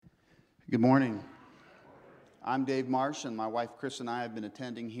Good morning. I'm Dave Marsh, and my wife Chris and I have been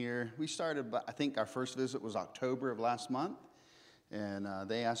attending here. We started, I think our first visit was October of last month, and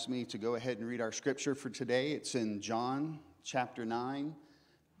they asked me to go ahead and read our scripture for today. It's in John chapter 9,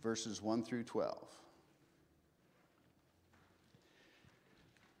 verses 1 through 12.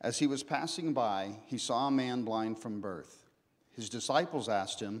 As he was passing by, he saw a man blind from birth. His disciples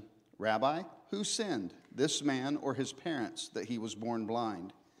asked him, "Rabbi, who sinned, this man or his parents, that he was born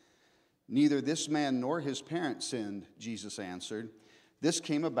blind?" "Neither this man nor his parents sinned," Jesus answered. "This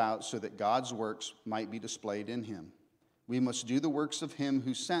came about so that God's works might be displayed in him. We must do the works of him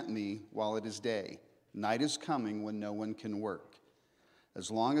who sent me while it is day. Night is coming when no one can work.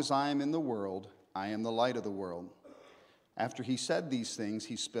 As long as I am in the world, I am the light of the world." After he said these things,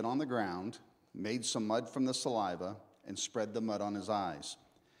 he spit on the ground, made some mud from the saliva, and spread the mud on his eyes.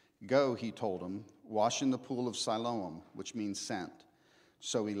 "Go," he told him, "wash in the pool of Siloam," which means sent.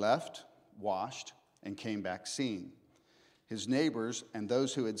 So he left, washed, and came back seeing. His neighbors and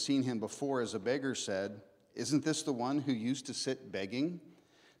those who had seen him before as a beggar said, "Isn't this the one who used to sit begging?"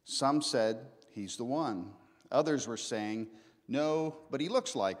 Some said, "He's the one." Others were saying, "No, but he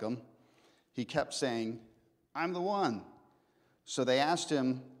looks like him." He kept saying, "I'm the one." So they asked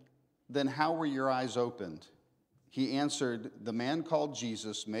him, "Then how were your eyes opened?" He answered, "The man called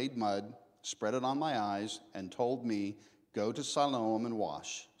Jesus made mud, spread it on my eyes, and told me, 'Go to Siloam and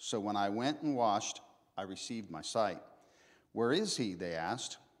wash.' So when I went and washed, I received my sight." "Where is he?" they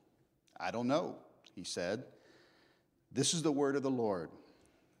asked. "I don't know," he said. This is the word of the Lord.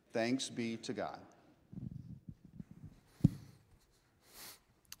 Thanks be to God.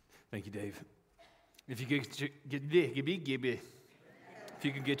 Thank you, Dave. If you could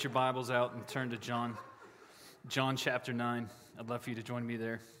get your Bibles out and turn to John chapter 9, I'd love for you to join me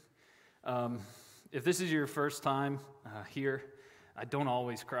there. If this is your first time here, I don't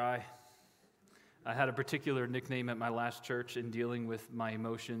always cry. I had a particular nickname at my last church in dealing with my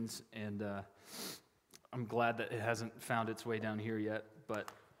emotions, and I'm glad that it hasn't found its way down here yet,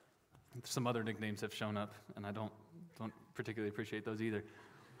 but some other nicknames have shown up, and I don't particularly appreciate those either.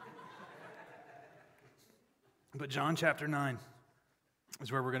 But John chapter 9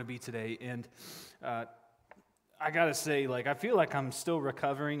 is where we're going to be today, and I gotta say, I feel like I'm still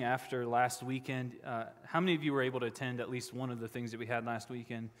recovering after last weekend. How many of you were able to attend at least one of the things that we had last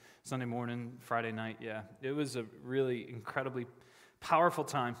weekend? Sunday morning, Friday night, yeah. It was a really incredibly powerful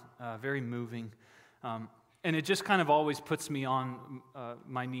time, very moving. And it just kind of always puts me on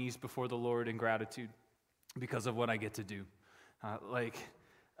my knees before the Lord in gratitude because of what I get to do.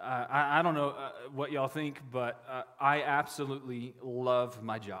 I don't know what y'all think, but I absolutely love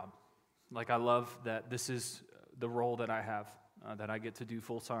my job. I love that this is the role that I have, that I get to do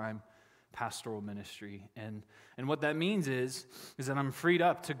full-time pastoral ministry. And what that means is that I'm freed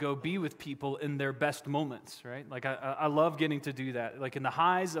up to go be with people in their best moments, right? I love getting to do that. In the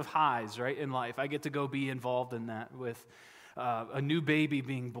highs of highs, right, in life, I get to go be involved in that with a new baby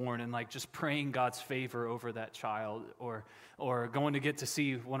being born and just praying God's favor over that child, or going to get to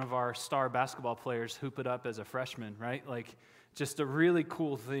see one of our star basketball players hoop it up as a freshman, right? Just a really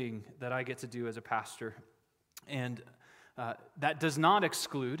cool thing that I get to do as a pastor. And that does not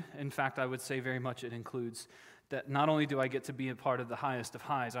exclude, in fact, I would say very much it includes, that not only do I get to be a part of the highest of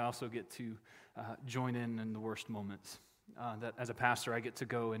highs, I also get to join in the worst moments. That as a pastor, I get to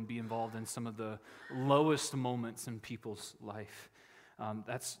go and be involved in some of the lowest moments in people's life.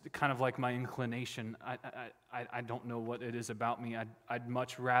 That's kind of like my inclination. I don't know what it is about me. I'd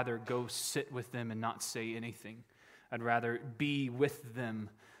much rather go sit with them and not say anything. I'd rather be with them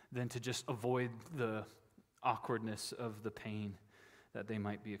than to just avoid the awkwardness of the pain that they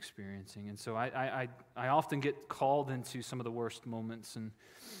might be experiencing. And so I often get called into some of the worst moments and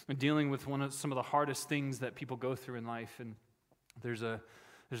dealing with some of the hardest things that people go through in life. And there's a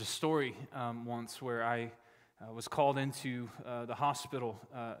story once where I was called into the hospital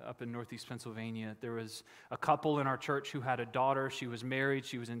up in northeast Pennsylvania. There was a couple in our church who had a daughter. She was married.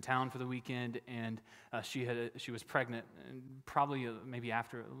 She was in town for the weekend, and she was pregnant, and probably maybe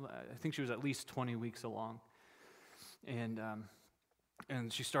after, I think she was at least 20 weeks along. And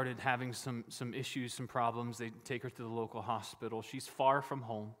she started having some issues, some problems. They take her to the local hospital. She's far from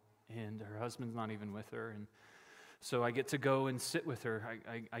home, and her husband's not even with her. And so I get to go and sit with her.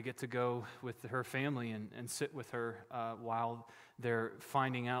 I get to go with her family and sit with her while they're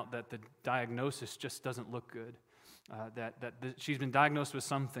finding out that the diagnosis just doesn't look good. She's been diagnosed with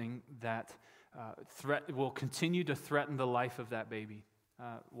something that will continue to threaten the life of that baby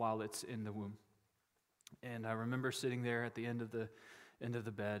while it's in the womb. And I remember sitting there at the end of the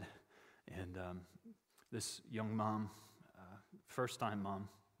bed, and this young mom, first-time mom,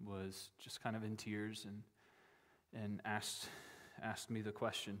 was just kind of in tears and asked me the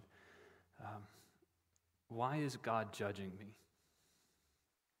question, why is God judging me?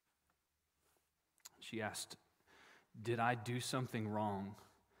 She asked, did I do something wrong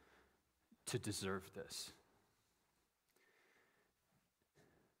to deserve this?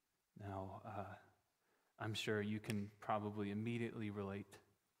 Now, I'm sure you can probably immediately relate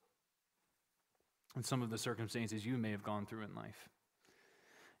in some of the circumstances you may have gone through in life.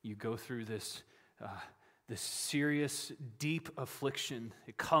 You go through this serious, deep affliction.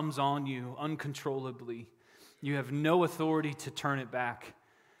 It comes on you uncontrollably. You have no authority to turn it back.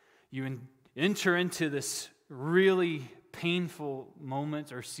 You enter into this really painful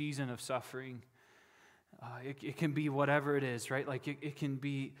moment or season of suffering. It can be whatever it is, right? Like it can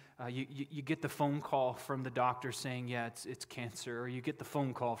be, you get the phone call from the doctor saying, yeah, it's cancer, or you get the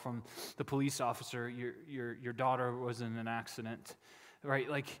phone call from the police officer, your daughter was in an accident, right?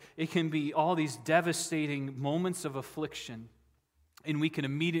 Like it can be all these devastating moments of affliction, and we can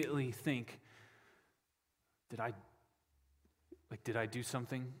immediately think, did I do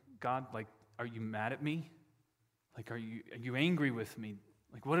something, God? Like, are you mad at me? Like, are you angry with me?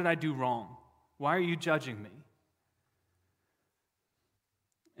 Like, what did I do wrong? Why are you judging me?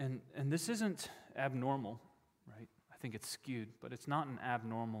 And this isn't abnormal, right? I think it's skewed, but it's not an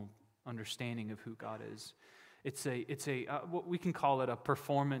abnormal understanding of who God is. It's a what we can call it a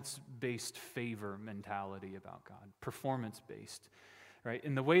performance-based favor mentality about God. Performance-based, right?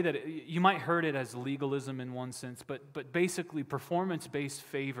 In the way that you might heard it as legalism in one sense, but basically performance-based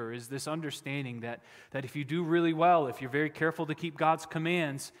favor is this understanding that if you do really well, if you're very careful to keep God's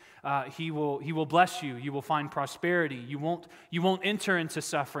commands, He will bless you. You will find prosperity. You won't enter into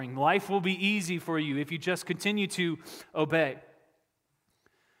suffering. Life will be easy for you if you just continue to obey.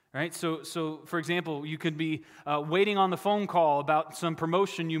 Right? So for example, you could be waiting on the phone call about some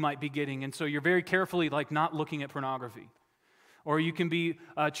promotion you might be getting, and so you're very carefully not looking at pornography. Or you can be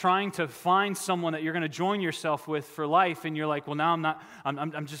trying to find someone that you're going to join yourself with for life, and you're like, well, now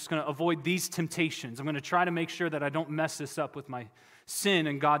I'm just going to avoid these temptations. I'm going to try to make sure that I don't mess this up with my sin,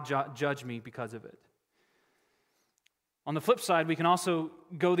 and God judge me because of it. On the flip side, we can also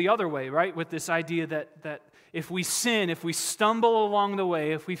go the other way, right? With this idea that if we sin, if we stumble along the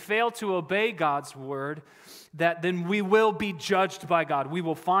way, if we fail to obey God's word, that then we will be judged by God. We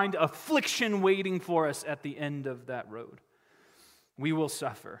will find affliction waiting for us at the end of that road. We will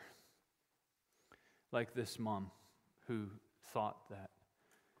suffer, like this mom who thought that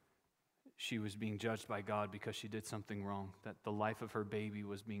she was being judged by God because she did something wrong, that the life of her baby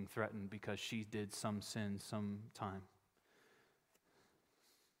was being threatened because she did some sin sometime.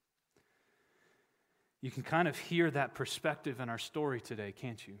 You can kind of hear that perspective in our story today,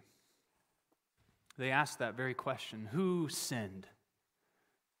 can't you? They asked that very question, who sinned?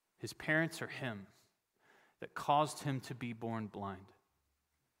 His parents or him? That caused him to be born blind.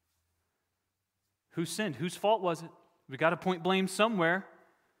 Who sinned? Whose fault was it? We got to point blame somewhere.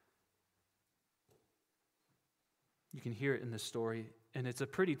 You can hear it in the story, and it's a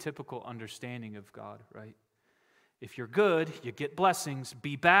pretty typical understanding of God, right? If you're good, you get blessings.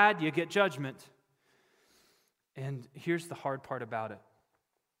 Be bad, you get judgment. And here's the hard part about it.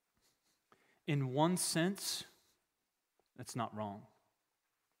 In one sense, that's not wrong.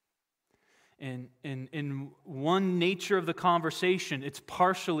 In one nature of the conversation, it's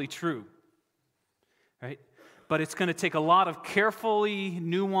partially true, right? But it's going to take a lot of carefully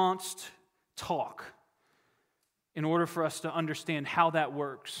nuanced talk in order for us to understand how that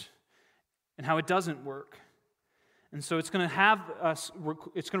works and how it doesn't work. And so it's going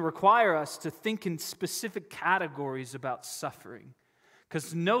to require us to think in specific categories about suffering,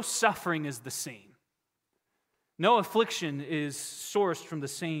 because no suffering is the same. No affliction is sourced from the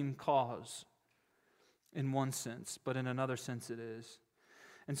same cause. In one sense, but in another sense it is.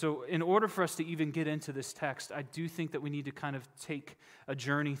 And so in order for us to even get into this text, I do think that we need to kind of take a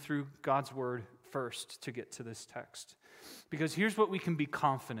journey through God's word first to get to this text. Because here's what we can be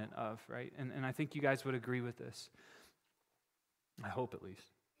confident of, right? And I think you guys would agree with this. I hope at least.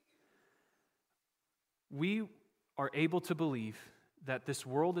 We are able to believe that this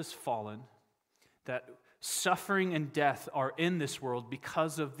world is fallen, that suffering and death are in this world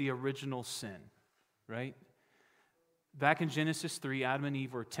because of the original sin. Right? Back in Genesis 3, Adam and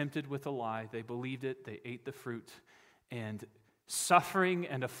Eve were tempted with a lie. They believed it. They ate the fruit. And suffering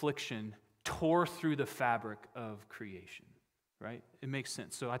and affliction tore through the fabric of creation. Right? It makes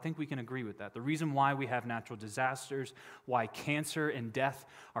sense. So I think we can agree with that. The reason why we have natural disasters, why cancer and death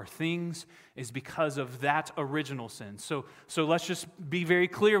are things, is because of that original sin. So let's just be very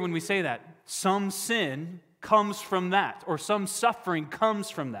clear when we say that. Some sin comes from that, or some suffering comes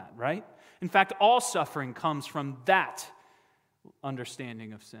from that, right? In fact, all suffering comes from that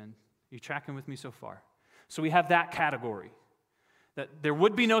understanding of sin. You tracking with me so far? So we have that category, that there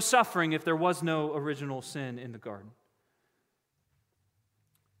would be no suffering if there was no original sin in the garden.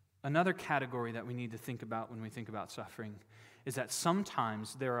 Another category that we need to think about when we think about suffering is that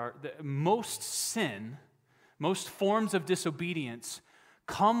sometimes most sin, most forms of disobedience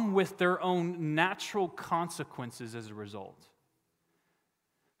come with their own natural consequences as a result.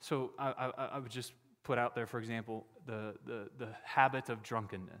 So I would just put out there, for example, the habit of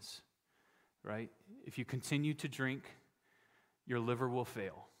drunkenness, right? If you continue to drink, your liver will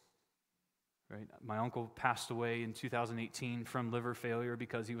fail, right? My uncle passed away in 2018 from liver failure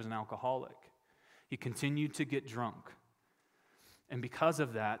because he was an alcoholic. He continued to get drunk, and because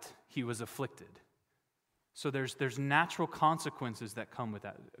of that, he was afflicted. So there's natural consequences that come with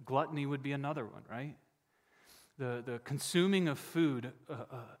that. Gluttony would be another one, right? The consuming of food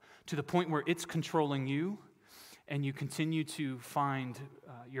to the point where it's controlling you, and you continue to find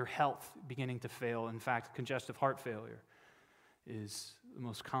your health beginning to fail. In fact, congestive heart failure is the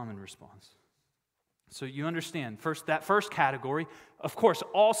most common response. So you understand, that first category, of course,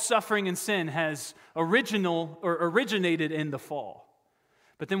 all suffering and sin has originated in the fall.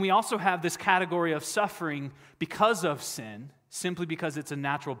 But then we also have this category of suffering because of sin, simply because it's a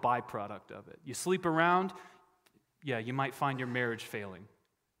natural byproduct of it. You sleep around, yeah, you might find your marriage failing.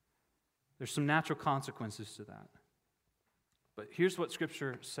 There's some natural consequences to that. But here's what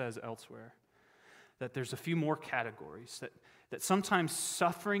Scripture says elsewhere, that there's a few more categories, that sometimes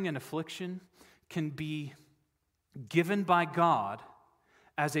suffering and affliction can be given by God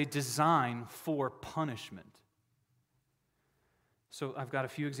as a design for punishment. So I've got a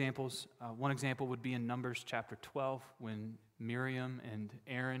few examples. One example would be in Numbers chapter 12, when Miriam and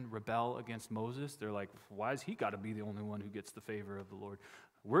Aaron rebel against Moses. They're like, why has he got to be the only one who gets the favor of the Lord?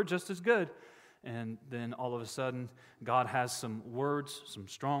 We're just as good. And then all of a sudden, God has some words, some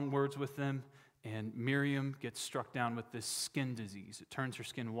strong words with them, and Miriam gets struck down with this skin disease. It turns her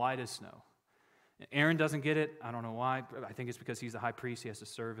skin white as snow. Aaron doesn't get it. I don't know why. I think it's because he's the high priest. He has to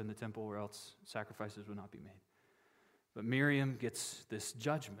serve in the temple, or else sacrifices would not be made. But Miriam gets this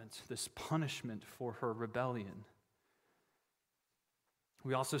judgment, this punishment for her rebellion.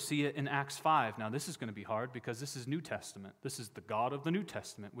 We also see it in Acts 5. Now, this is going to be hard because this is New Testament. This is the God of the New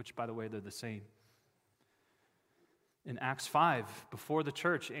Testament, which, by the way, they're the same. In Acts 5, before the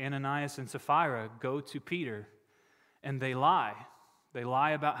church, Ananias and Sapphira go to Peter, and they lie. They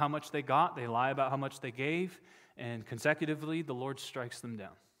lie about how much they got. They lie about how much they gave. And consecutively, the Lord strikes them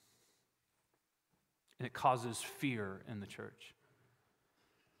down. And it causes fear in the church.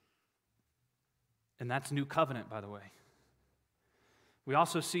 And that's New Covenant, by the way. We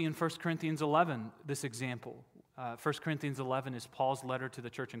also see in 1 Corinthians 11 this example. 1 Corinthians 11 is Paul's letter to the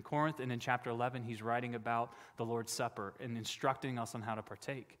church in Corinth, and in chapter 11 he's writing about the Lord's Supper and instructing us on how to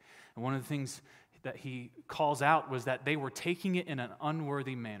partake. And one of the things that he calls out was that they were taking it in an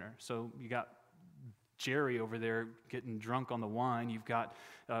unworthy manner. So you got Jerry over there getting drunk on the wine. You've got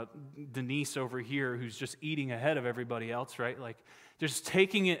Denise over here who's just eating ahead of everybody else, right? Like, just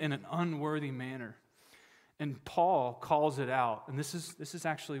taking it in an unworthy manner. And Paul calls it out, and this is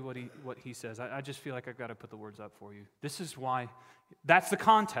actually what he says. I just feel like I've got to put the words up for you. This is why, that's the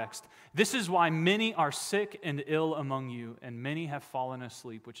context. This is why many are sick and ill among you, and many have fallen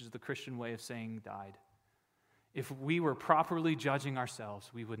asleep, which is the Christian way of saying died. If we were properly judging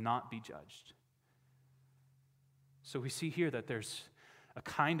ourselves, we would not be judged. So we see here that there's a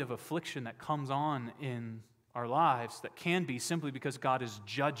kind of affliction that comes on in our lives that can be simply because God is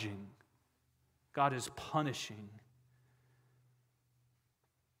judging. God is punishing.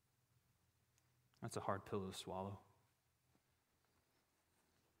 That's a hard pill to swallow.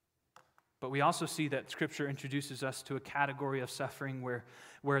 But we also see that Scripture introduces us to a category of suffering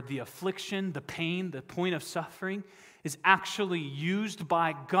where the affliction, the pain, the point of suffering is actually used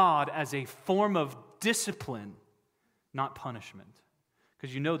by God as a form of discipline, not punishment.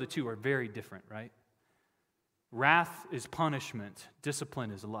 Because you know the two are very different, right? Wrath is punishment,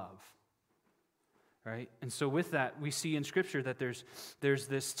 discipline is love. Right? And so with that, we see in Scripture that there's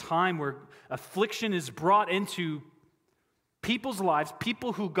this time where affliction is brought into people's lives,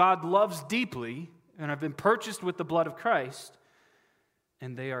 people who God loves deeply and have been purchased with the blood of Christ,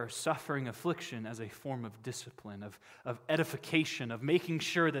 and they are suffering affliction as a form of discipline, of edification, of making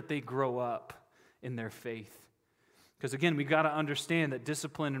sure that they grow up in their faith. Because again, we've got to understand that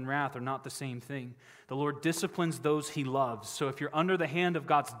discipline and wrath are not the same thing. The Lord disciplines those He loves. So if you're under the hand of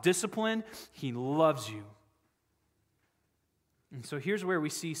God's discipline, He loves you. And so here's where we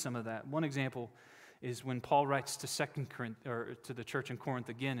see some of that. One example is when Paul writes to to the church in Corinth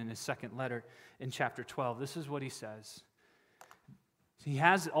again in his second letter in chapter 12. This is what he says. He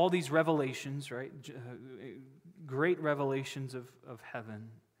has all these revelations, right? Great revelations of heaven. And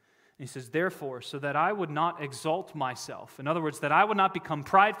he says, therefore, so that I would not exalt myself. In other words, that I would not become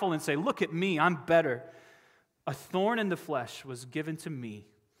prideful and say, look at me, I'm better. A thorn in the flesh was given to me,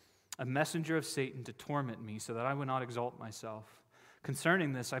 a messenger of Satan to torment me, so that I would not exalt myself.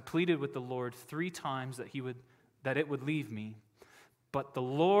 Concerning this, I pleaded with the Lord 3 times that it would leave me. But the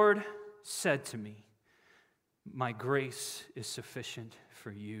Lord said to me, my grace is sufficient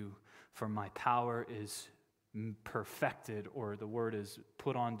for you, for my power is perfected, or the word is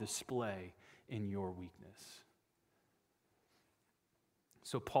put on display in your weakness.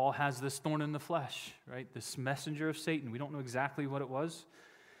 So Paul has this thorn in the flesh, right? This messenger of Satan. We don't know exactly what it was.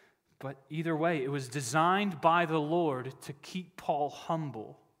 But either way, it was designed by the Lord to keep Paul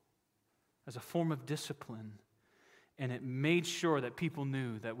humble as a form of discipline. And it made sure that people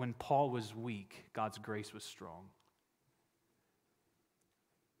knew that when Paul was weak, God's grace was strong.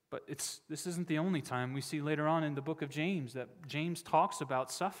 But this isn't the only time. We see later on in the book of James that James talks about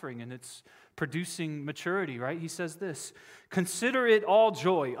suffering and it's producing maturity, right? He says this, consider it all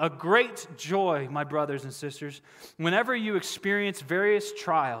joy, a great joy, my brothers and sisters, whenever you experience various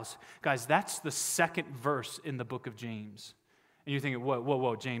trials. Guys, that's the second verse in the book of James. And you're thinking,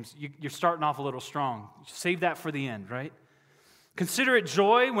 whoa, James, you're starting off a little strong. Save that for the end, right? Consider it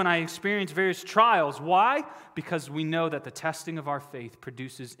joy when I experience various trials. Why? Because we know that the testing of our faith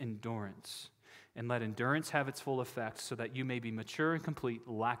produces endurance. And let endurance have its full effect so that you may be mature and complete,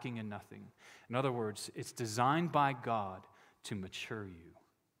 lacking in nothing. In other words, it's designed by God to mature you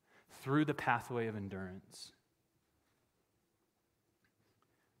through the pathway of endurance.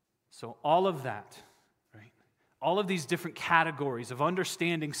 So all of that, all of these different categories of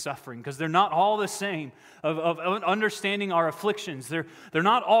understanding suffering, because they're not all the same, of understanding our afflictions. They're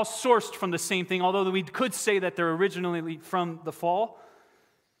not all sourced from the same thing, although we could say that they're originally from the fall.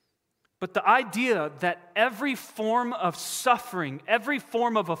 But the idea that every form of suffering, every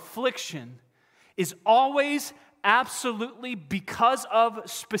form of affliction is always absolutely because of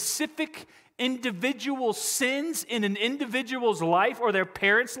specific individual sins in an individual's life or their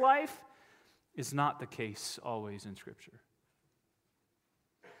parent's life, is not the case always in Scripture.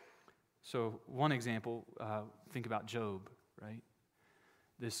 So one example, think about Job, right?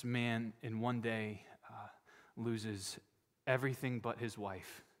 This man in one day loses everything but his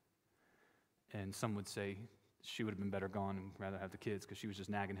wife. And some would say she would have been better gone and rather have the kids because she was just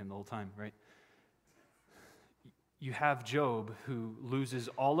nagging him the whole time, right? You have Job who loses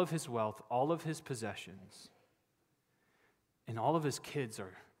all of his wealth, all of his possessions, and all of his kids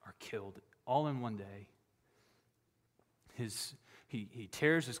are killed all in one day. He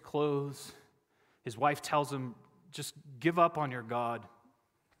tears his clothes. His wife tells him, just give up on your God.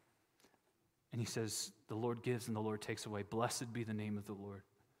 And he says, the Lord gives and the Lord takes away. Blessed be the name of the Lord.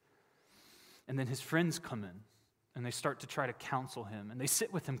 And then his friends come in and they start to try to counsel him. And they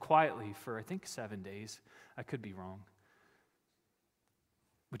sit with him quietly for, I think, 7 days. I could be wrong.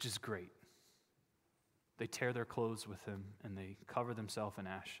 Which is great. They tear their clothes with him, and they cover themselves in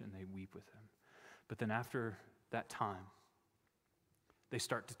ash, and they weep with him. But then after that time, they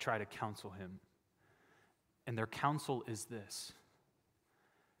start to try to counsel him. And their counsel is this.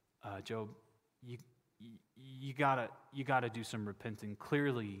 Job, you gotta do some repenting.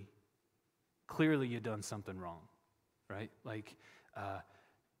 Clearly you've done something wrong, right? Like,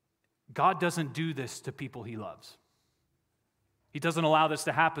 God doesn't do this to people he loves. He doesn't allow this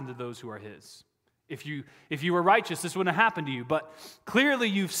to happen to those who are his. If you were righteous, this wouldn't have happened to you. But clearly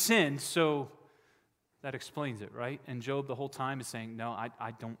you've sinned, so that explains it, right? And Job the whole time is saying, no,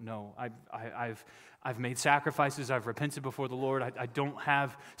 I don't know. I've made sacrifices. I've repented before the Lord. I don't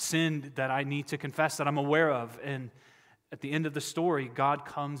have sin that I need to confess that I'm aware of. And at the end of the story, God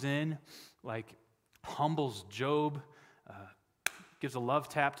comes in, like humbles Job, gives a love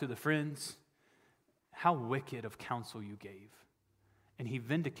tap to the friends. How wicked of counsel you gave. And he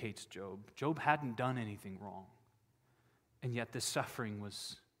vindicates Job. Job hadn't done anything wrong. And yet this suffering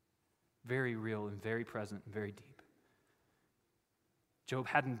was very real and very present and very deep. Job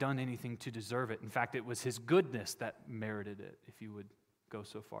hadn't done anything to deserve it. In fact, it was his goodness that merited it, if you would go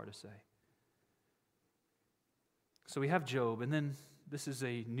so far to say. So we have Job, and then this is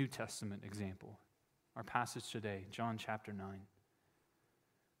a New Testament example. Our passage today, John chapter 9.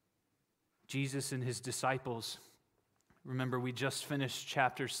 Jesus and his disciples. Remember, we just finished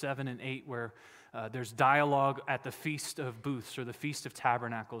chapters 7 and 8 where there's dialogue at the Feast of Booths or the Feast of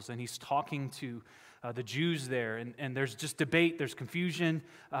Tabernacles, and he's talking to the Jews there. And there's just debate, there's confusion,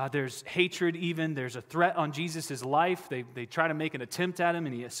 there's hatred even, there's a threat on Jesus' life. They try to make an attempt at him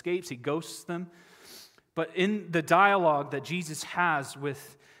and he escapes, he ghosts them. But in the dialogue that Jesus has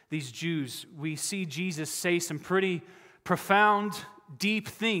with these Jews, we see Jesus say some pretty profound, deep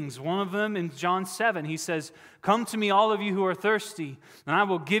things. One of them in John 7, he says, "Come to me, all of you who are thirsty, and I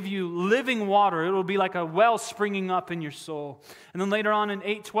will give you living water. It will be like a well springing up in your soul." And then later on in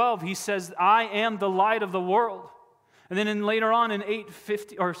 8:12, he says, "I am the light of the world." And then later on in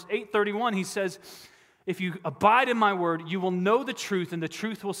 8:31, he says, "If you abide in my word, you will know the truth, and the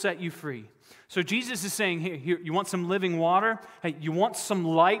truth will set you free." So Jesus is saying, here, you want some living water? Hey, you want some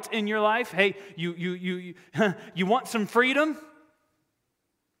light in your life? Hey, you want some freedom?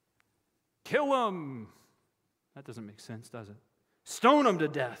 Kill them. That doesn't make sense, does it? Stone them to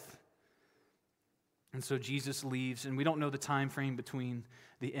death. And so Jesus leaves, and we don't know the time frame between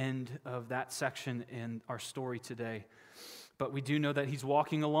the end of that section and our story today. But we do know that he's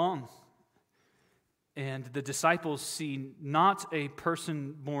walking along. And the disciples see not a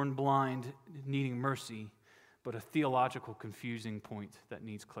person born blind needing mercy, but a theological confusing point that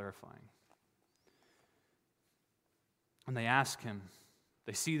needs clarifying. And they ask him,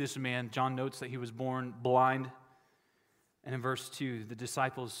 they see this man, John notes that he was born blind. And in verse 2, the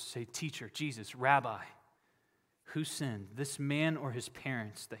disciples say, "Teacher, Jesus, Rabbi, who sinned, this man or his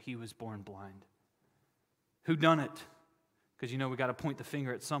parents, that he was born blind?" Who done it? Because we got to point the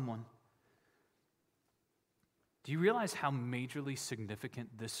finger at someone. Do you realize how majorly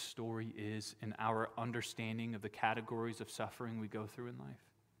significant this story is in our understanding of the categories of suffering we go through in life?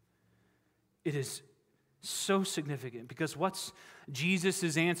 It is so significant because what's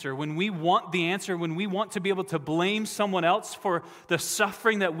Jesus' answer? When we want the answer, when we want to be able to blame someone else for the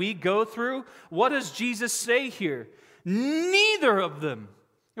suffering that we go through, what does Jesus say here? Neither of them.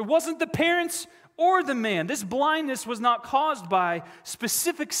 It wasn't the parents or the man. This blindness was not caused by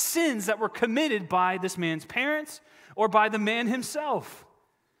specific sins that were committed by this man's parents or by the man himself.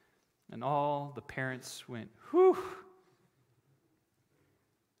 And all the parents went, whew.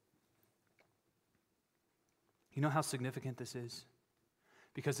 You know how significant this is?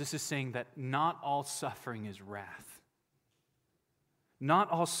 Because this is saying that not all suffering is wrath. Not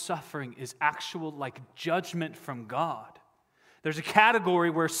all suffering is actual judgment from God. There's a category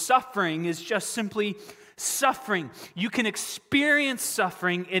where suffering is just simply suffering. You can experience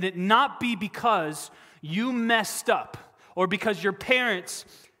suffering and it not be because you messed up or because your parents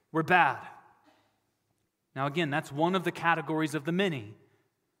were bad. Now again, that's one of the categories of the many.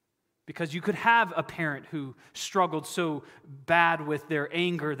 Because you could have a parent who struggled so bad with their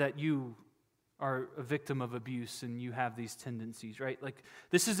anger that you are a victim of abuse and you have these tendencies, right?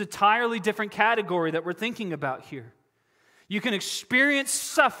 This is a entirely different category that we're thinking about here. You can experience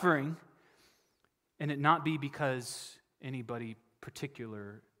suffering and it not be because anybody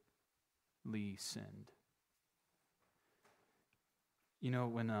particularly sinned.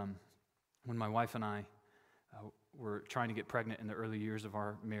 When my wife and I were trying to get pregnant in the early years of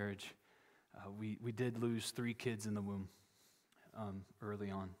our marriage, we did lose 3 kids in the womb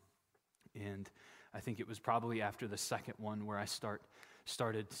early on. And I think it was probably after the second one where I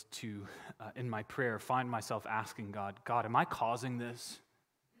started to, in my prayer, find myself asking God, am I causing this?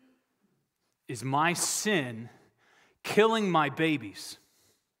 Is my sin killing my babies?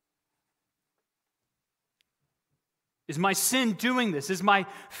 Is my sin doing this? Is my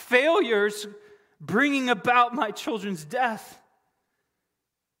failures bringing about my children's death?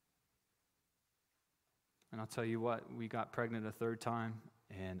 And I'll tell you what, we got pregnant a 3rd time,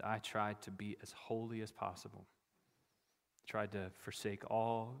 and I tried to be as holy as possible. Tried to forsake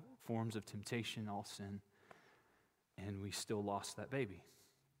all forms of temptation, all sin, and we still lost that baby.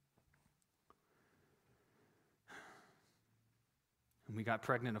 And we got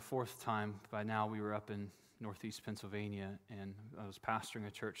pregnant a 4th time. By now we were up in northeast Pennsylvania, and I was pastoring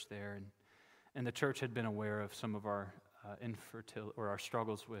a church there, and the church had been aware of some of our infertility or our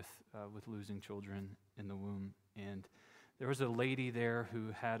struggles with losing children in the womb. And there was a lady there who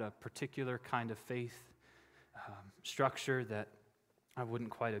had a particular kind of faith structure that I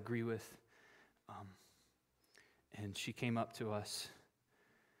wouldn't quite agree with. And she came up to us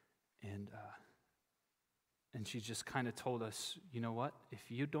and she just kind of told us, you know what?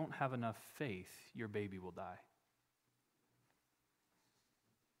 If you don't have enough faith, your baby will die.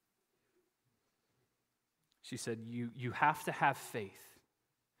 She said, you have to have faith.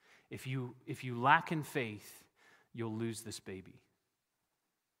 If you lack in faith, you'll lose this baby.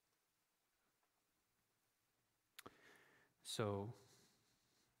 So,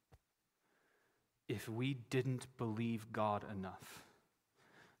 if we didn't believe God enough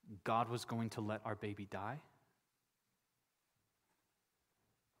God was going to let our baby die?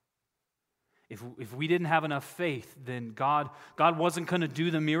 If we didn't have enough faith, then God wasn't going to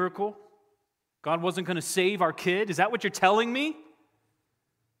do the miracle? God wasn't going to save our kid? Is that what you're telling me?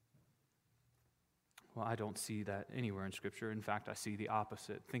 Well, I don't see that anywhere in Scripture. In fact, I see the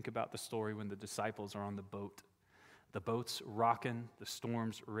opposite. Think about the story when the disciples are on the boat. The boat's rocking, the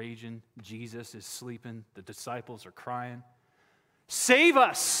storm's raging, Jesus is sleeping, the disciples are crying. Save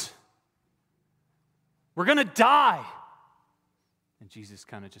us! We're going to die! And Jesus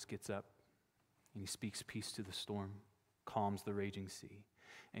kind of just gets up and he speaks peace to the storm, calms the raging sea.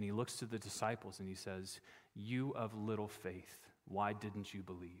 And he looks to the disciples and he says, "You of little faith, why didn't you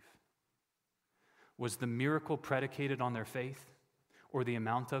believe?" Was the miracle predicated on their faith or the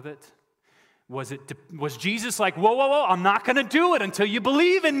amount of it? Was Jesus like, whoa, I'm not going to do it until you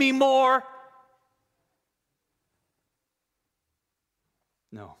believe in me more?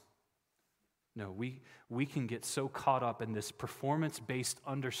 No, we can get so caught up in this performance-based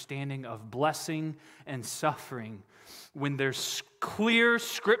understanding of blessing and suffering when there's clear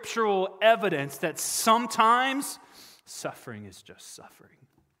scriptural evidence that sometimes suffering is just suffering.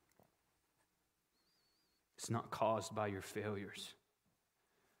 It's not caused by your failures.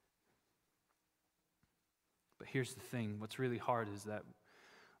 But here's the thing, what's really hard is that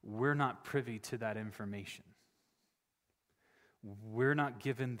we're not privy to that information. We're not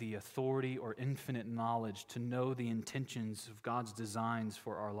given the authority or infinite knowledge to know the intentions of God's designs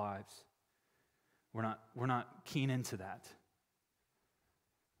for our lives. We're not keen into that.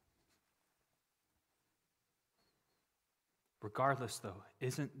 Regardless, though,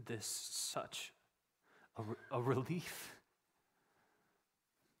 isn't this such a relief?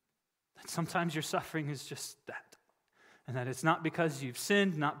 That sometimes your suffering is just that. And that it's not because you've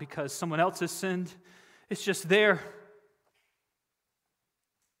sinned, not because someone else has sinned. It's just there.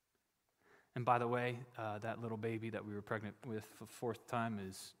 And by the way, that little baby that we were pregnant with for the fourth time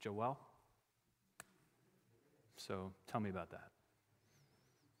is Joelle. So tell me about that.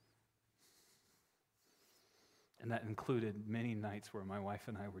 And that included many nights where my wife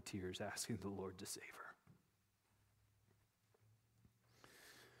and I were tears asking the Lord to save her.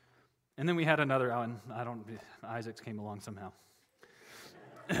 And then we had another one. Isaac's came along somehow.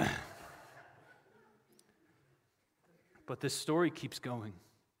 But this story keeps going.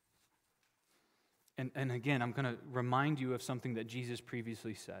 And again, I'm going to remind you of something that Jesus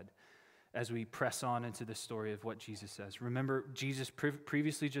previously said as we press on into the story of what Jesus says. Remember, Jesus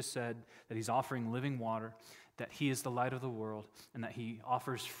previously just said that he's offering living water, that he is the light of the world, and that he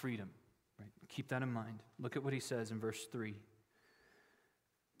offers freedom. Right? Keep that in mind. Look at what he says in verse 3.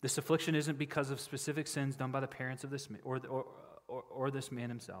 This affliction isn't because of specific sins done by the parents of this man or this man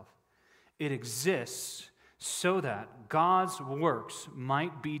himself. It exists so that God's works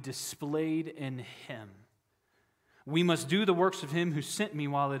might be displayed in him. We must do the works of him who sent me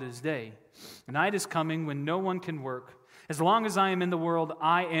while it is day. The night is coming when no one can work. As long as I am in the world,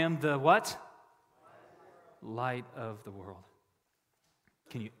 I am the what? Light of the world.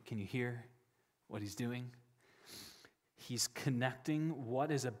 Can you hear what he's doing? He's connecting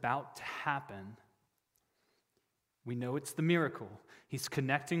what is about to happen. We know it's the miracle. He's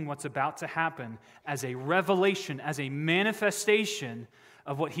connecting what's about to happen as a revelation, as a manifestation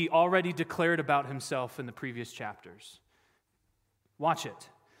of what he already declared about himself in the previous chapters. Watch it.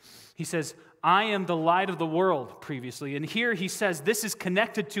 He says, I am the light of the world previously. And here he says this is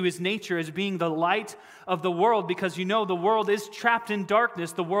connected to his nature as being the light of the world because you know the world is trapped in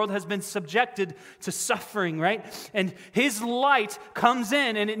darkness. The world has been subjected to suffering, right? And his light comes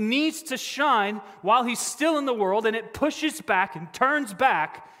in and it needs to shine while he's still in the world and it pushes back and turns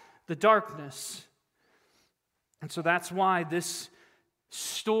back the darkness. And so that's why this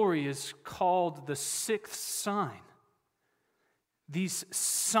story is called the sixth sign. These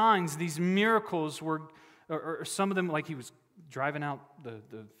signs, these miracles were, or some of them, like he was driving out the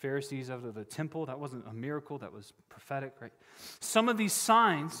Pharisees out of the temple. That wasn't a miracle, that was prophetic, right? Some of these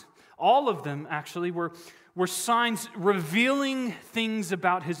signs, all of them actually, were signs revealing things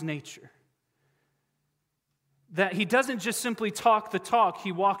about his nature. That he doesn't just simply talk the talk,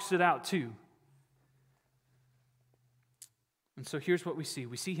 he walks it out too. And so here's what we see.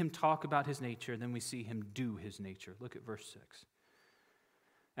 We see him talk about his nature, and then we see him do his nature. Look at verse 6.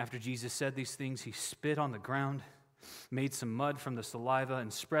 After Jesus said these things, he spit on the ground, made some mud from the saliva,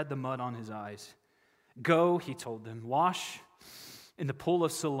 and spread the mud on his eyes. Go, he told them, wash in the pool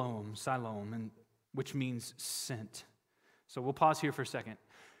of Siloam, which means sent. So we'll pause here for a second.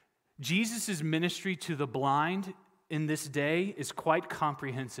 Jesus' ministry to the blind in this day is quite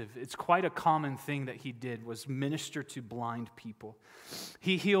comprehensive. It's quite a common thing that he did, was minister to blind people.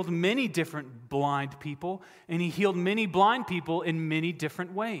 He healed many different blind people, and he healed many blind people in many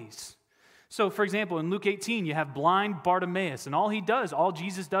different ways. So, for example, in Luke 18, you have blind Bartimaeus, and all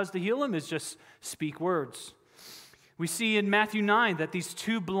Jesus does to heal him is just speak words. We see in Matthew 9 that these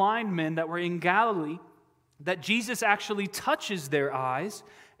two blind men that were in Galilee, that Jesus actually touches their eyes,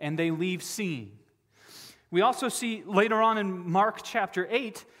 and they leave seeing. We also see later on in Mark chapter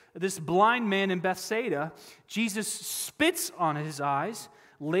 8, this blind man in Bethsaida, Jesus spits on his eyes,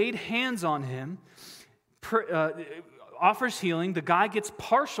 laid hands on him, offers healing. The guy gets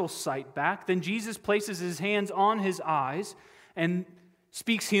partial sight back. Then Jesus places his hands on his eyes and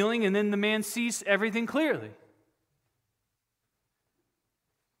speaks healing, and then the man sees everything clearly.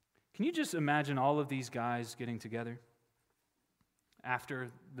 Can you just imagine all of these guys getting together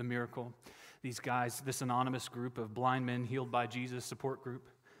after the miracle? These guys, this anonymous group of blind men healed by Jesus support group,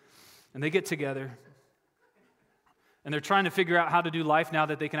 and they get together, and they're trying to figure out how to do life now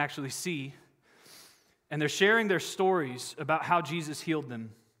that they can actually see. And they're sharing their stories about how Jesus healed them.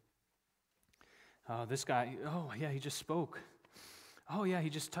 This guy, oh yeah, he just spoke. Oh yeah,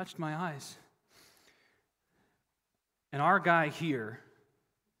 he just touched my eyes. And our guy here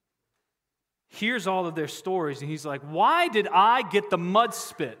hears all of their stories, and he's like, why did I get the mud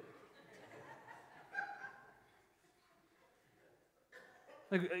spit?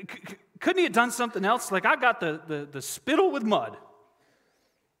 Like, couldn't he have done something else? Like, I got the spittle with mud.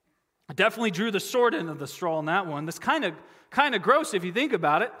 I definitely drew the short end of the straw on that one. That's kind of gross if you think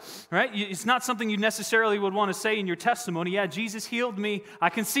about it, right? It's not something you necessarily would want to say in your testimony. Yeah, Jesus healed me. I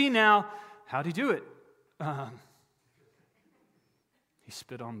can see now. How'd he do it? He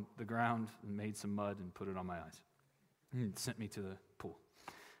spit on the ground and made some mud and put it on my eyes. And sent me to the pool.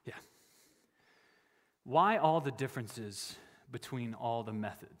 Yeah. Why all the differences between all the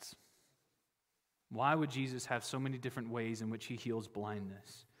methods? Why would Jesus have so many different ways in which he heals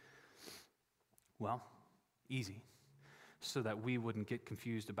blindness? Well, easy. So that we wouldn't get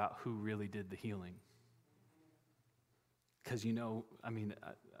confused about who really did the healing. Because, I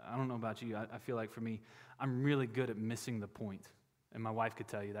don't know about you. I feel like for me, I'm really good at missing the point. And my wife could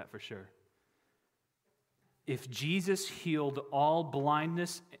tell you that for sure. If Jesus healed all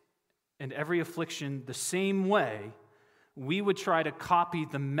blindness and every affliction the same way, we would try to copy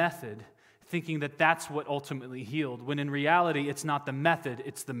the method, thinking that that's what ultimately healed, when in reality, it's not the method,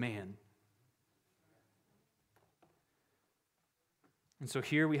 it's the man. And so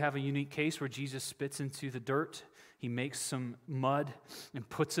here we have a unique case where Jesus spits into the dirt. He makes some mud and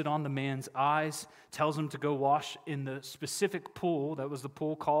puts it on the man's eyes, tells him to go wash in the specific pool. That was the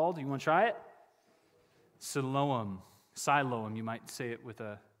pool called. You want to try it? Siloam. Siloam. You might say it with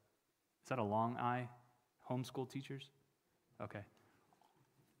is that a long I? Homeschool teachers? Okay.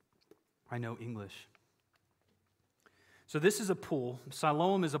 I know English. So this is a pool.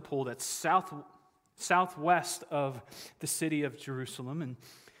 Siloam is a pool that's southwest of the city of Jerusalem,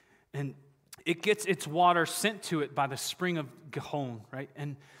 and it gets its water sent to it by the spring of Gihon, right?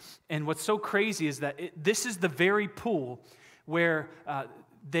 And what's so crazy is that this is the very pool where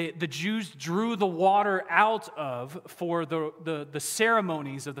the Jews drew the water out of for the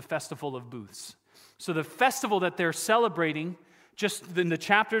ceremonies of the Festival of Booths. So the festival that they're celebrating, just in the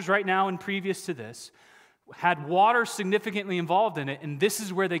chapters right now and previous to this, had water significantly involved in it, and this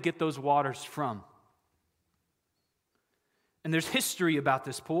is where they get those waters from. And there's history about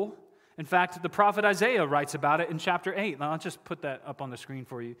this pool. In fact, the prophet Isaiah writes about it in chapter 8. Now, I'll just put that up on the screen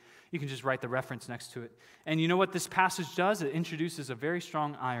for you. You can just write the reference next to it. And you know what this passage does? It introduces a very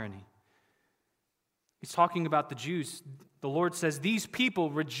strong irony. He's talking about the Jews. The Lord says, these people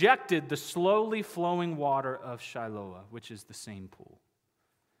rejected the slowly flowing water of Shiloah, which is the same pool.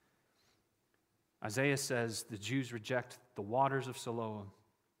 Isaiah says the Jews reject the waters of Siloam.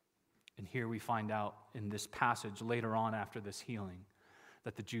 And here we find out in this passage later on after this healing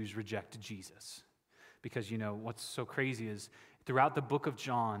that the Jews reject Jesus. Because what's so crazy is throughout the book of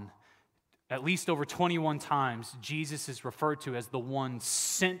John, at least over 21 times, Jesus is referred to as the one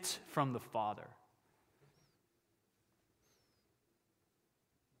sent from the Father.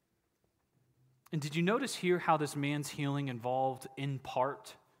 And did you notice here how this man's healing involved in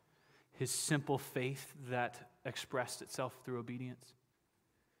part his simple faith that expressed itself through obedience?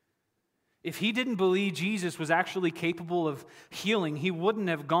 If he didn't believe Jesus was actually capable of healing, he wouldn't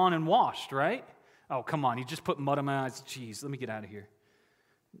have gone and washed, right? Oh, come on, he just put mud on my eyes. Jeez, let me get out of here.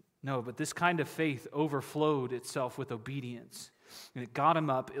 No, but this kind of faith overflowed itself with obedience. And it got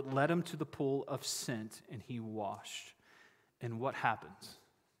him up, it led him to the pool of scent, and he washed. And what happens?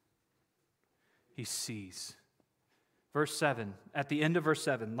 He sees. Verse 7, at the end of verse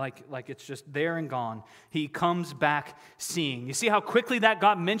 7, like it's just there and gone, he comes back seeing. You see how quickly that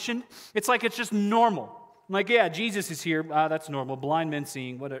got mentioned? It's like it's just normal. Like, yeah, Jesus is here. That's normal. Blind men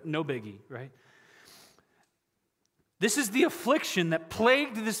seeing, whatever, no biggie, right? This is the affliction that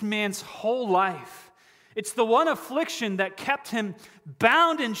plagued this man's whole life. It's the one affliction that kept him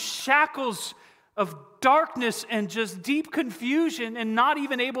bound in shackles of darkness and just deep confusion and not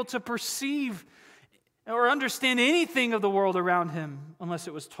even able to perceive or understand anything of the world around him unless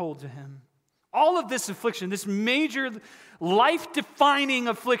it was told to him. All of this affliction, this major life-defining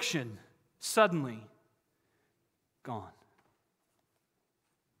affliction, suddenly gone.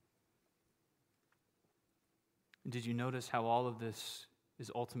 And did you notice how all of this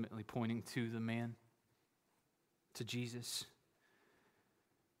is ultimately pointing to the man, to Jesus?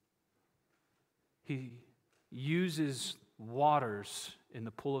 He uses waters in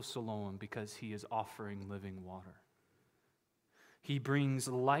the pool of Siloam because he is offering living water. He brings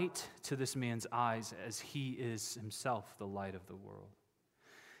light to this man's eyes as he is himself the light of the world.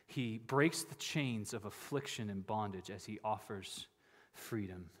 He breaks the chains of affliction and bondage as he offers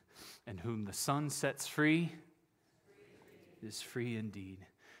freedom. And whom the Son sets free is free indeed.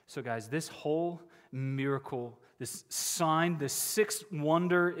 So guys, this whole miracle, this sign, this sixth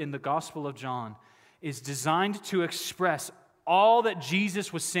wonder in the Gospel of John is designed to express all that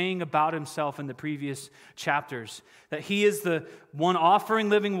Jesus was saying about himself in the previous chapters. That he is the one offering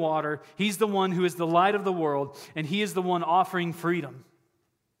living water, he's the one who is the light of the world, and he is the one offering freedom.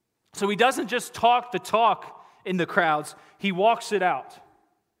 So he doesn't just talk the talk in the crowds, he walks it out.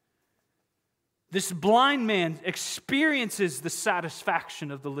 This blind man experiences the satisfaction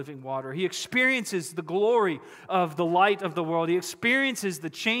of the living water. He experiences the glory of the light of the world. He experiences the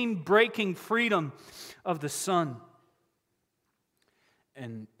chain-breaking freedom of the Son.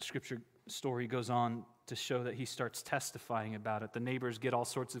 And Scripture story goes on to show that he starts testifying about it. The neighbors get all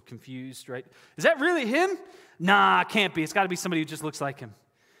sorts of confused, right? Is that really him? Nah, it can't be. It's got to be somebody who just looks like him,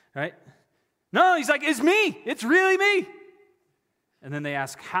 right? No, he's like, it's me. It's really me. And then they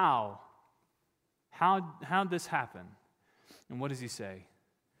ask, how? How'd this happen? And what does he say?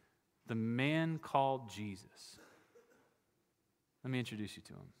 The man called Jesus. Let me introduce you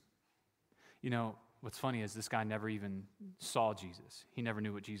to him. You know, what's funny is this guy never even saw Jesus. He never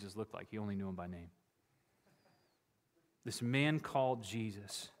knew what Jesus looked like. He only knew him by name. This man called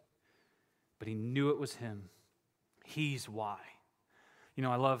Jesus, but he knew it was him. He's why. You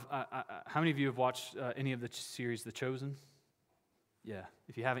know, I love, how many of you have watched any of the series The Chosen? Yeah,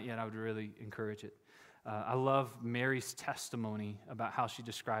 if you haven't yet, I would really encourage it. I love Mary's testimony about how she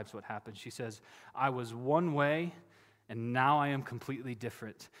describes what happened. She says, I was one way, and now I am completely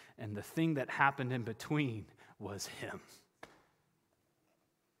different. And the thing that happened in between was him.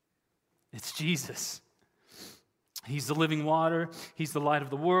 It's Jesus. He's the living water. He's the light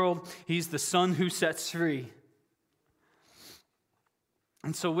of the world. He's the Son who sets free.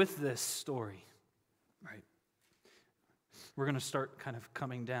 And so with this story, right, we're going to start kind of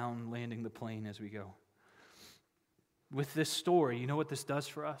coming down, landing the plane as we go. With this story, you know what this does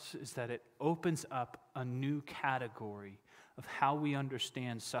for us? Is that it opens up a new category of how we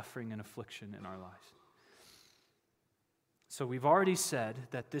understand suffering and affliction in our lives. So we've already said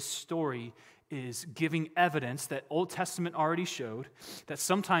that this story is giving evidence that Old Testament already showed that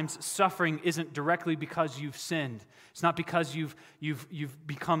sometimes suffering isn't directly because you've sinned. It's not because you've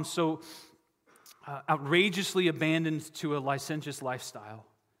become so outrageously abandoned to a licentious lifestyle.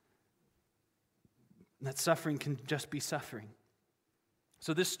 That suffering can just be suffering.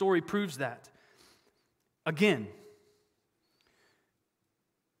 So this story proves that. Again.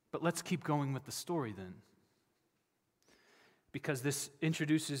 But let's keep going with the story then. Because this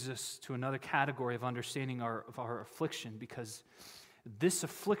introduces us to another category of understanding of our affliction, because this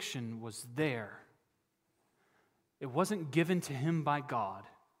affliction was there. It wasn't given to him by God.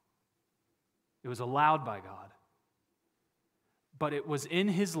 It was allowed by God. But it was in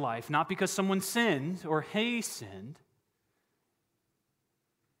his life, not because someone sinned or he sinned,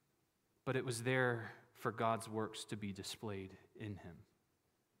 but it was there for God's works to be displayed in him.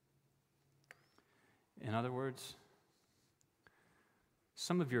 In other words,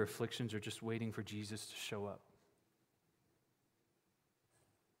 some of your afflictions are just waiting for Jesus to show up.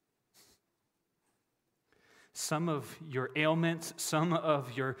 Some of your ailments, some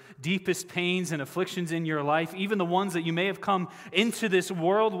of your deepest pains and afflictions in your life, even the ones that you may have come into this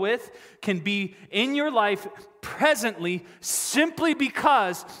world with, can be in your life presently simply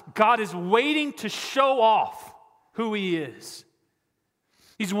because God is waiting to show off who He is.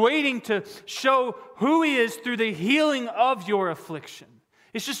 He's waiting to show who He is through the healing of your affliction.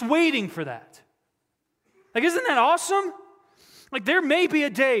 It's just waiting for that. Like, isn't that awesome? Like, there may be a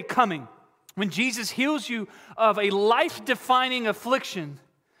day coming when Jesus heals you of a life-defining affliction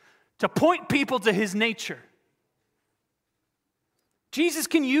to point people to his nature. Jesus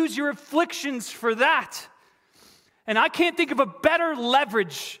can use your afflictions for that. And I can't think of a better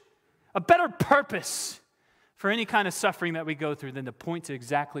leverage, a better purpose for any kind of suffering that we go through than to point to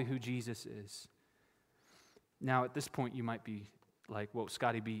exactly who Jesus is. Now, at this point, you might be like, whoa,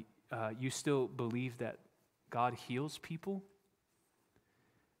 Scotty B., you still believe that God heals people?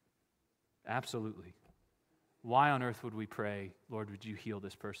 Absolutely. Why on earth would we pray, Lord, would you heal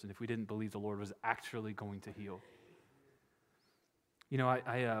this person, if we didn't believe the Lord was actually going to heal? You know,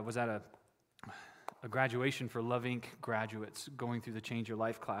 I was at a graduation for Love Inc. graduates going through the Change Your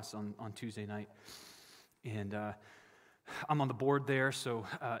Life class on Tuesday night. And I'm on the board there, so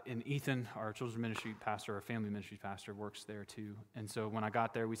and Ethan, our children's ministry pastor, our family ministry pastor, works there too. And so when I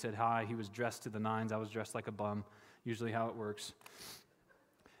got there, we said hi. He was dressed to the nines. I was dressed like a bum, usually how it works.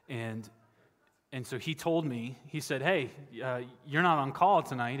 And so he told me, he said, hey, you're not on call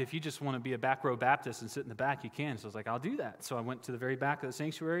tonight. If you just want to be a back row Baptist and sit in the back, you can. So I was like, I'll do that. So I went to the very back of the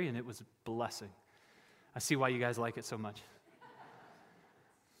sanctuary, and it was a blessing. I see why you guys like it so much.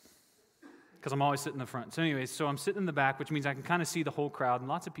 Because I'm always sitting in the front. So anyways, so I'm sitting in the back, which means I can kind of see the whole crowd and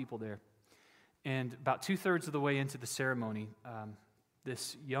lots of people there. And about 2/3 of the way into the ceremony,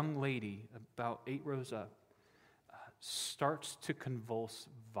 this young lady, about 8 rows up, starts to convulse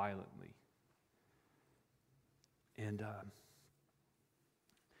violently. And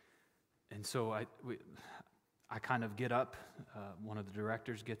so I kind of get up. One of the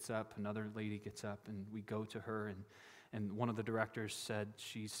directors gets up. Another lady gets up, and we go to her. And one of the directors said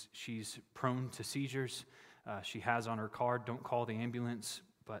she's prone to seizures. She has on her card, don't call the ambulance,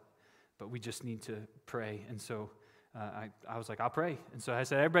 but we just need to pray. And so I was like, I'll pray. And so I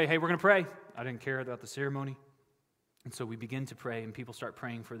said, everybody, hey, we're going to pray. I didn't care about the ceremony. And so we begin to pray, and people start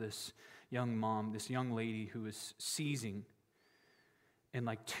praying for this young mom, this young lady who is seizing. And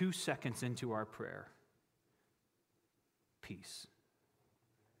like 2 seconds into our prayer, peace.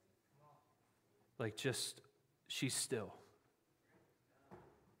 Like just, she's still.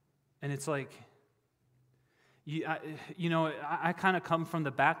 And it's like, I kind of come from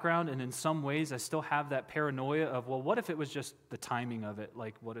the background, and in some ways I still have that paranoia of, well, what if it was just the timing of it?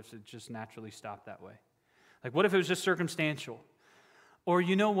 Like, what if it just naturally stopped that way? Like, what if it was just circumstantial? Or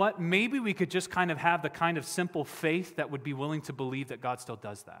you know what? Maybe we could just kind of have the kind of simple faith that would be willing to believe that God still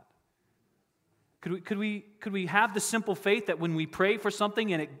does that. Could we have the simple faith that when we pray for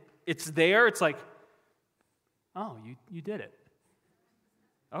something and it's there, it's like, oh, you did it.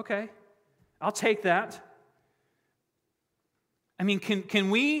 Okay, I'll take that. I mean, can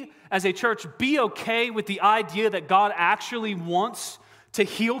we as a church be okay with the idea that God actually wants to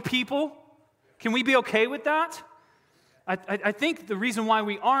heal people? Can we be okay with that? I think the reason why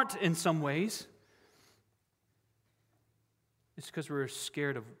we aren't in some ways is because we're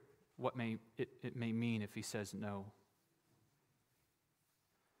scared of what it may mean if he says no.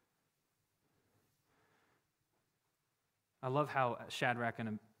 I love how Shadrach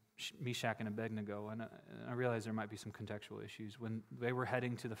and Meshach and Abednego, and I realize there might be some contextual issues, when they were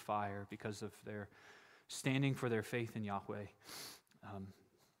heading to the fire because of their standing for their faith in Yahweh,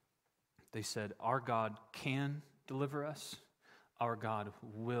 they said, our God can deliver us, our God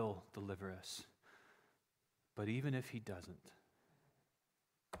will deliver us. But even if he doesn't,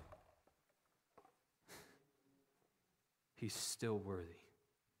 he's still worthy.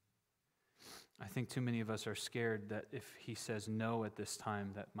 I think too many of us are scared that if he says no at this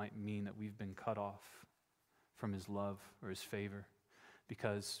time, that might mean that we've been cut off from his love or his favor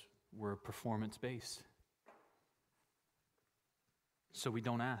because we're performance-based. So we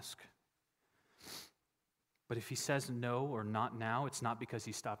don't ask. But if he says no or not now, it's not because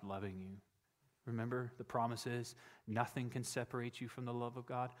he stopped loving you. Remember, the promise is nothing can separate you from the love of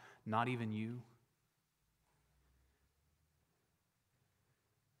God, not even you.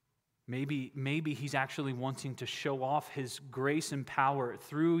 Maybe he's actually wanting to show off his grace and power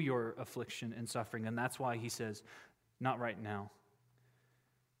through your affliction and suffering, and that's why he says, not right now.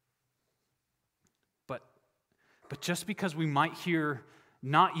 But just because we might hear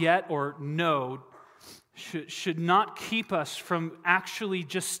not yet or no, should not keep us from actually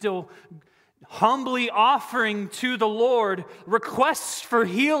just still humbly offering to the Lord requests for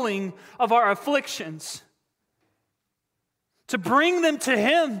healing of our afflictions. To bring them to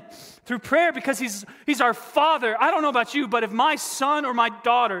him through prayer because he's our Father. I don't know about you, but if my son or my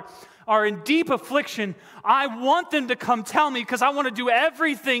daughter are in deep affliction, I want them to come tell me because I want to do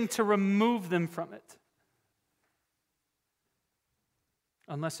everything to remove them from it.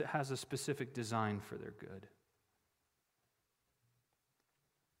 unless it has a specific design for their good.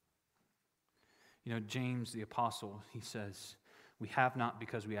 You know, James the apostle, he says, we have not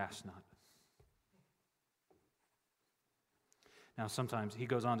because we ask not. Now, sometimes, he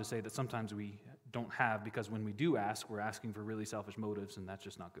goes on to say that sometimes we don't have because when we do ask, we're asking for really selfish motives, and that's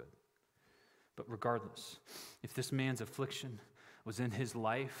just not good. But regardless, if this man's affliction was in his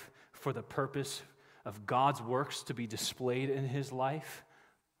life for the purpose of God's works to be displayed in his life,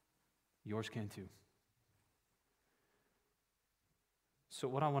 yours can too. So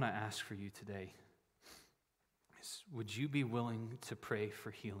what I want to ask for you today is, would you be willing to pray for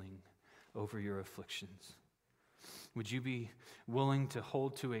healing over your afflictions? Would you be willing to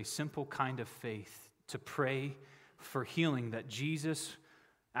hold to a simple kind of faith to pray for healing that Jesus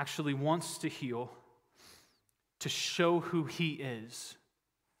actually wants to heal, to show who he is?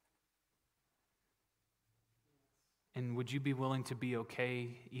 And would you be willing to be okay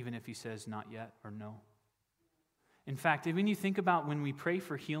even if he says not yet or no? In fact, when you think about when we pray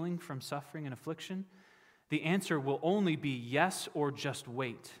for healing from suffering and affliction, the answer will only be yes or just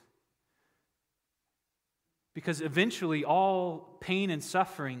wait. Because eventually all pain and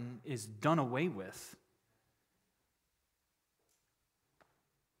suffering is done away with.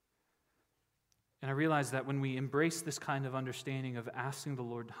 And I realize that when we embrace this kind of understanding of asking the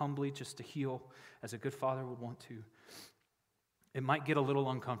Lord humbly just to heal as a good father would want to, it might get a little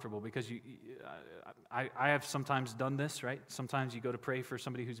uncomfortable because I have sometimes done this, right? Sometimes you go to pray for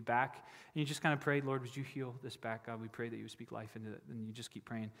somebody who's back and you just kind of pray, Lord, would you heal this back? God, we pray that you would speak life into it. And you just keep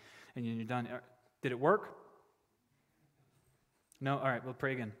praying and you're done. Did it work? No? All right, we'll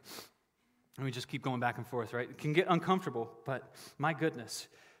pray again. And we just keep going back and forth, right? It can get uncomfortable, but my goodness,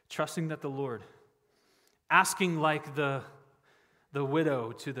 trusting that the Lord, asking like the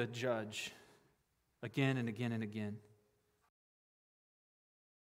widow to the judge again and again and again,